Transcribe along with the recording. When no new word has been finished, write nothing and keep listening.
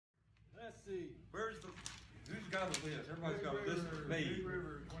see. Who's got a list? Everybody's got a list of me.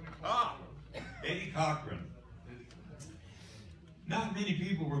 Eddie Cochran. Not many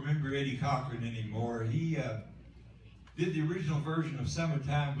people remember Eddie Cochran anymore. He did the original version of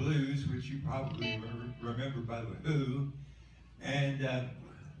Summertime Blues, which you probably remember by The Who. And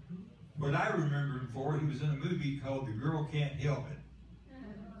what I remember him for, he was in a movie called The Girl Can't Help It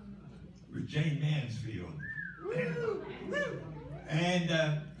with Jane Mansfield.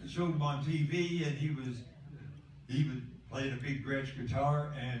 And showed him on TV, and he was playing a big Gretsch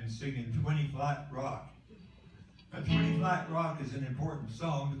guitar and singing 20 Flat Rock. Now, 20 Flat Rock is an important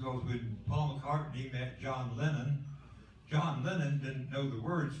song because when Paul McCartney met John Lennon didn't know the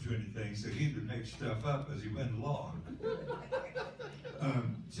words to anything, so he would make stuff up as he went along.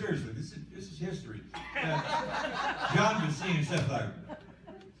 Seriously, this is history. John was singing stuff like,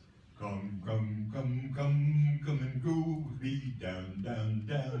 come, come, come, come, come and go with me down, down,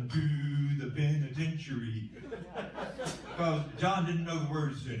 down to the penitentiary. Because John didn't know the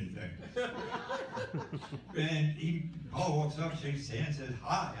words to anything. And Paul walks up, shakes his hand, and says,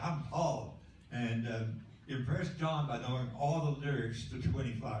 "Hi, I'm Paul." And impressed John by knowing all the lyrics to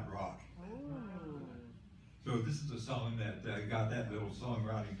 20 Flat Rock. So this is a song that got that little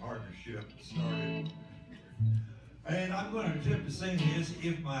songwriting partnership started. And I'm going to attempt to sing this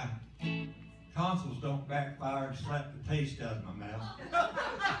if my tonsils don't backfire and slap the taste out of my mouth.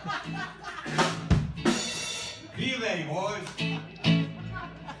 Feel that, boys.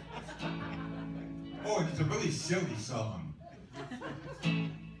 Oh, it's a really silly song.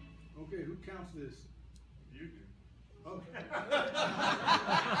 Okay, who counts this? You do. Okay.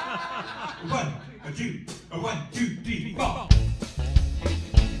 1, 2, 1, 2, 3, 4.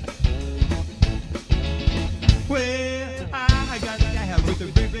 Well, I got a gal with a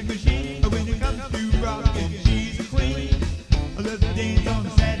big machine. When it comes to rockin', she's a queen. I love to dance on a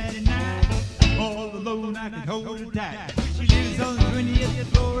Saturday night. All alone, I can hold her tight. She lives on the 20th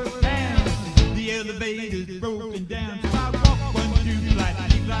floor of town. The elevator's broken down. So I walk 1, 2, flight,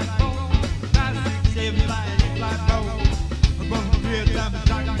 3, flight, 4, 5, 6, 7, flight, 8, flight, 4. Above the grid, I'm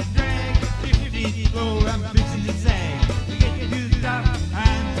starting to drag. 15th floor, I'm fixing to sag. To get to the top,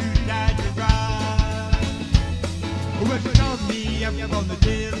 I'm too tired to ride. Well, she called me up on the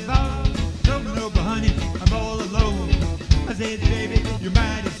telephone. Don't know, but honey, I'm all alone. I said, baby, you're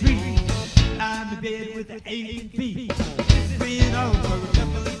mighty sweet. I'm in bed with the aching feet. It's been on for a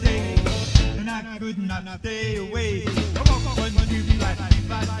couple of days, and I could not stay away. I walk 1, 2, flight, 3,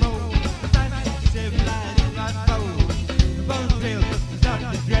 flight, 4, 5, 6, 7, flight, 8, flight, 4. The bones trail start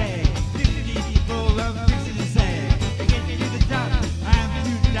to drag. 15 floor, I'm fixing to sag. To get to the top, I'm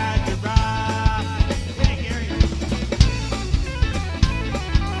too tired to ride. Hey, Gary.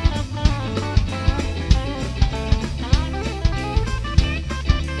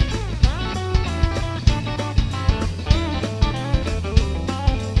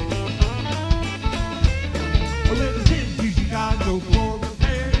 Chicago for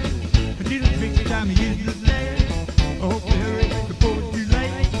repair. Until it's fixed time to use the flare. I hope you hurry before it's too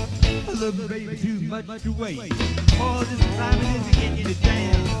late. I love the baby too much to wait. All this climbing is getting me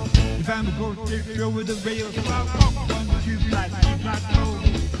down. If I'm a course steer over the rails, so I'll walk 1, 2, flight, 3, flight, 4,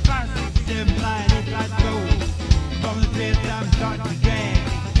 5, 6, 7, flight, 8, flight, 4. From the trail, I'm starting to drag.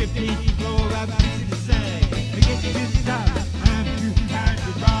 15th floor, I'm fixing to sag. To get you to the top, I'm too tired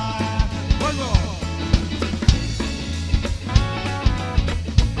to ride. One more.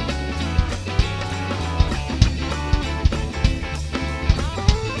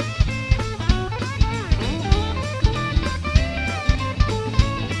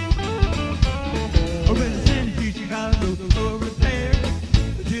 Chicago for repair.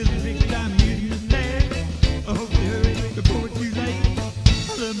 Until the next time you use there. I hope you hurry before it's too late.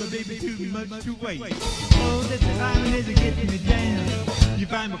 I love my baby too much to wait. Oh, this climbing isn't getting me down. You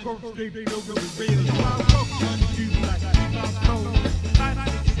find my cork straight over the rails. So I'll walk 1, 2, flight, 3, flight, 4, 5,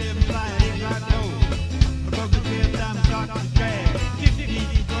 6, 7, flight, 8, flight, 4. Above the trail, I'm starting